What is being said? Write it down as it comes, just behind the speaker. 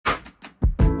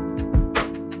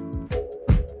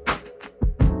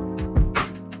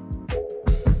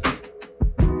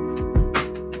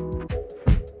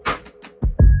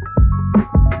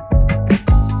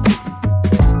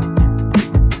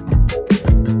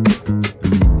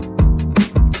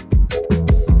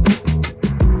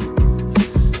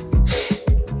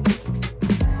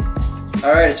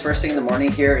it's first thing in the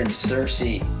morning here in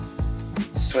Sursee,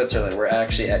 Switzerland. We're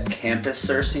actually at Campus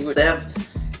Sursee. They have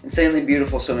insanely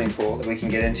beautiful swimming pool that we can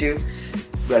get into.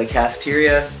 We've got a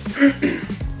cafeteria,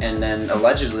 and then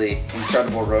allegedly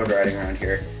incredible road riding around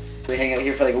here. We hang out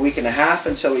here for like a week and a half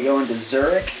until we go into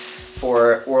Zurich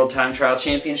for World Time Trial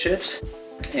Championships.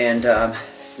 And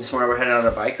this morning we're heading on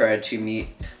a bike ride to meet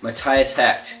Matthias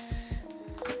Hecht,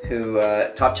 who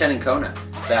top 10 in Kona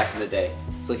back in the day.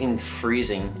 It's looking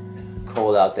freezing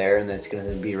cold out there, and it's going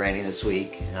to be raining this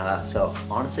week. So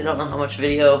honestly, don't know how much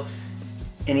video,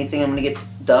 anything I'm going to get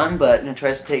done, but I'm going to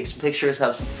try to take some pictures,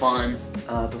 have some fun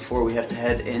before we have to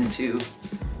head into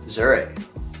Zurich.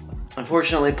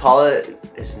 Unfortunately, Paula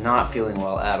is not feeling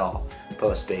well at all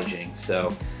post Beijing.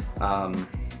 So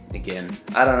again,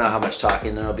 I don't know how much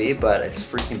talking there'll be, but it's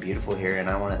freaking beautiful here, and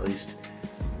I want to at least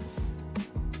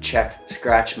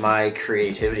scratch my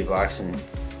creativity box and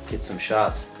get some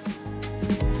shots.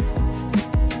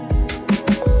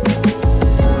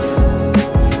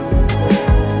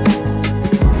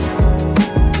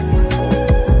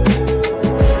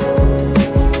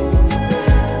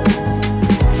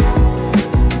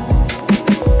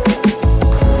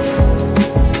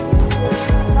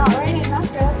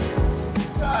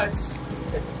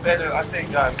 Better, I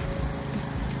think I'm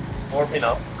warming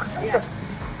up. Yeah.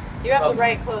 You have the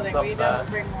right clothing, but you don't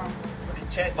bring warm.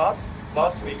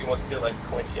 Last week it was still like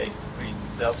 28 degrees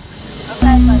Celsius.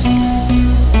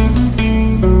 Okay,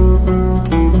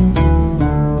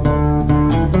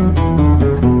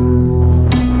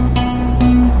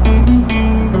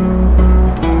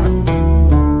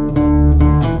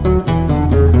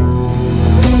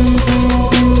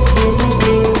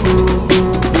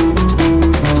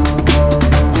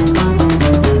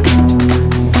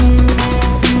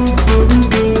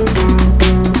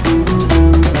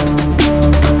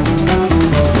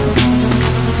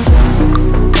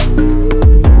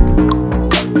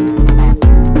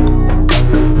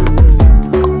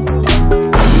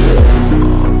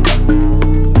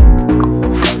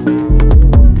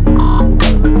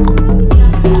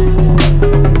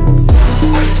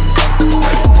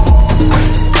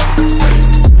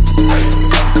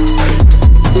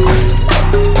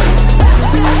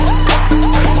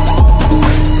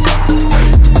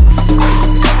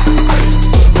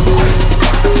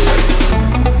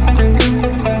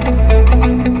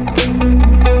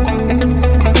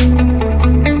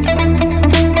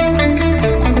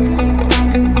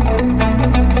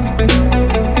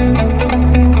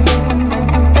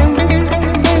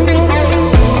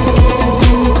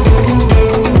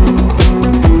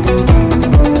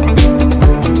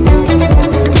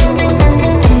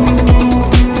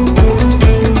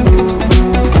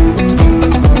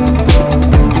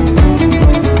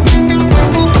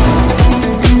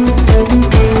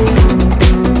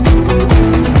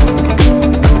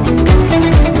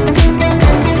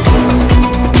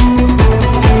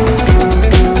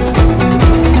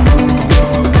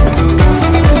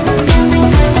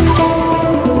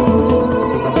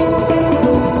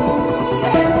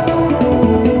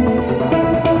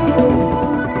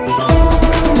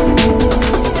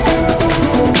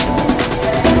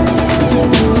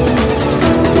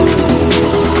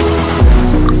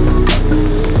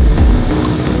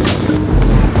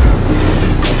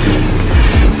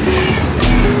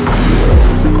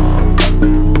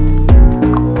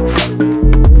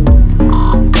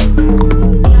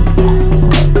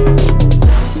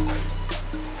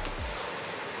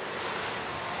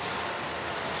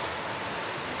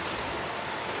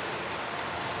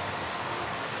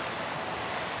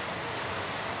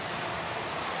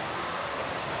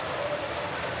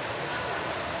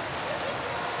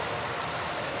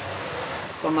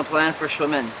 What's on the plan for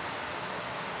swimming?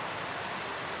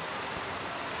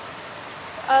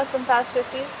 some fast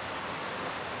 50s.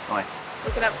 Why?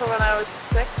 Looking up for when I was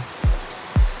sick.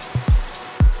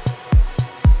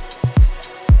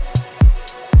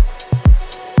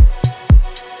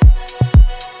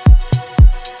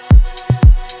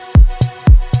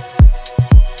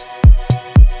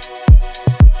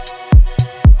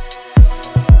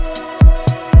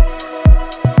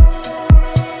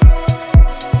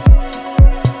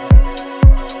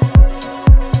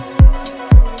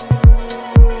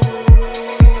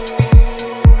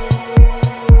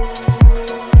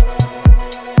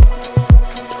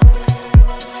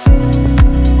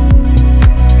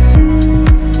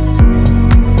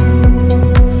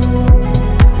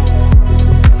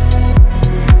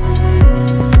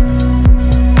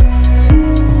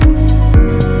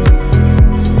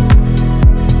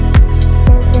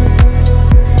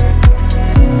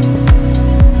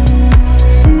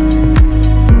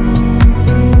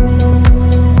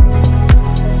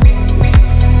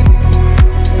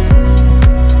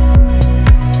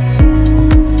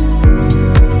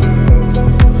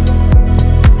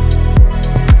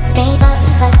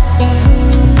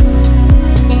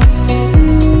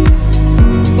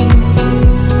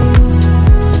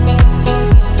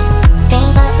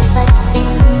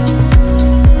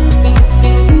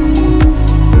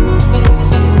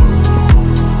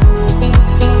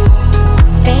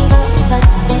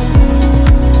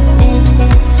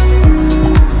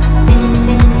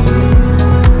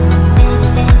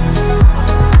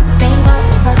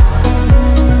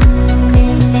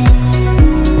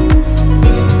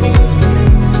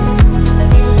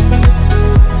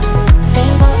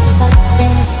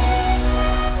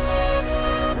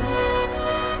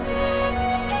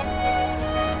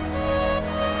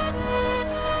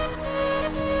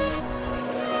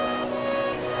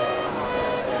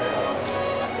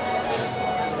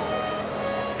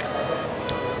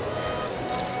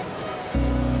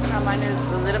 Mine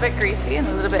is a little bit greasy and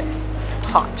a little bit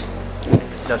hot.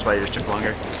 That's why yours took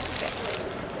longer.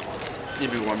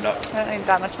 You'd be warmed up. I don't need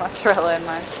that much mozzarella in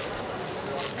mine.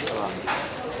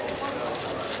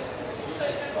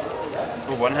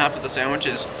 Well, one half of the sandwich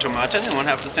is tomato and one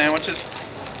half of the sandwich is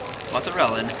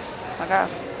mozzarella. Okay.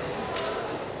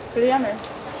 Pretty yummy.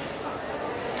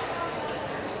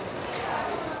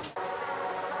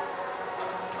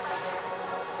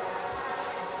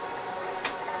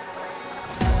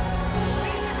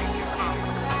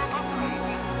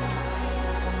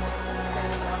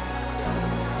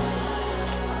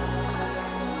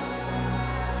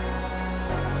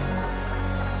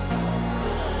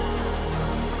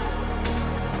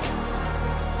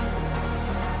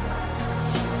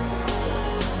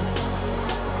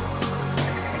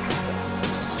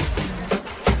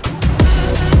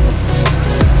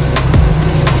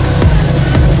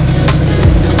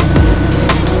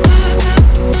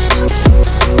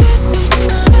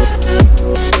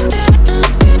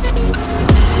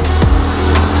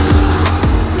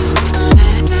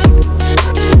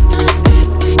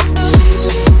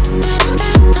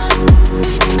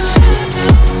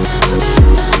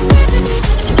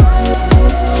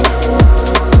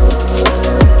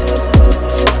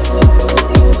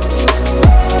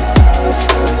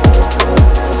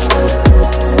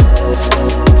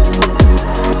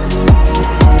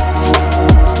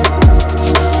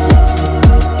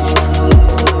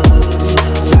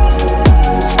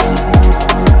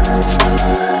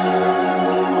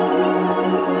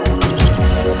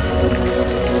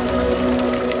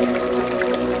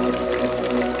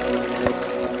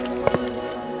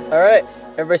 Alright,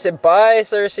 everybody say bye,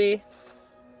 Sursee.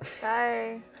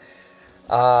 Bye.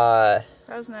 That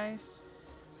was nice.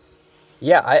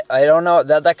 Yeah, I don't know.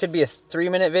 That could be a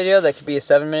 3-minute video. That could be a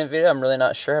 7-minute video. I'm really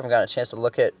not sure. I haven't gotten a chance to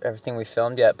look at everything we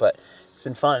filmed yet, but it's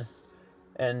been fun.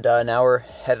 And now we're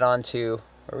headed on to,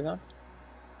 where are we going?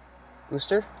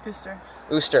 Ooster?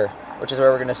 Ooster, which is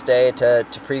where we're going to stay to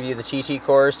preview the TT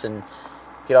course and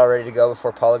get all ready to go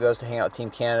before Paula goes to hang out with Team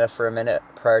Canada for a minute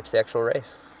prior to the actual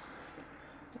race.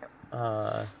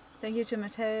 Yep. Thank you to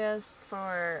Mateus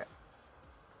for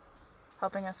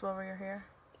helping us while we were here.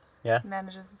 Yeah. He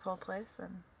manages this whole place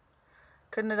and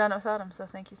couldn't have done it without him, so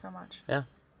thank you so much. Yeah.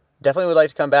 Definitely would like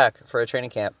to come back for a training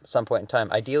camp at some point in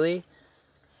time. Ideally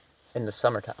in the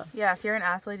summertime. Yeah, if you're an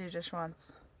athlete who just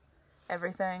wants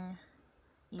everything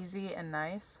easy and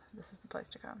nice, this is the place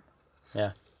to come.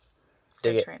 Yeah.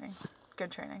 Dig it.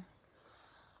 Good training.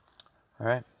 All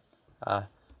right.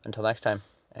 Until next time.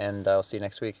 And I'll see you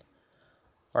next week.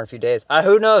 Or in a few days.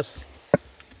 Who knows?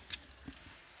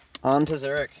 On to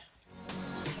Zurich.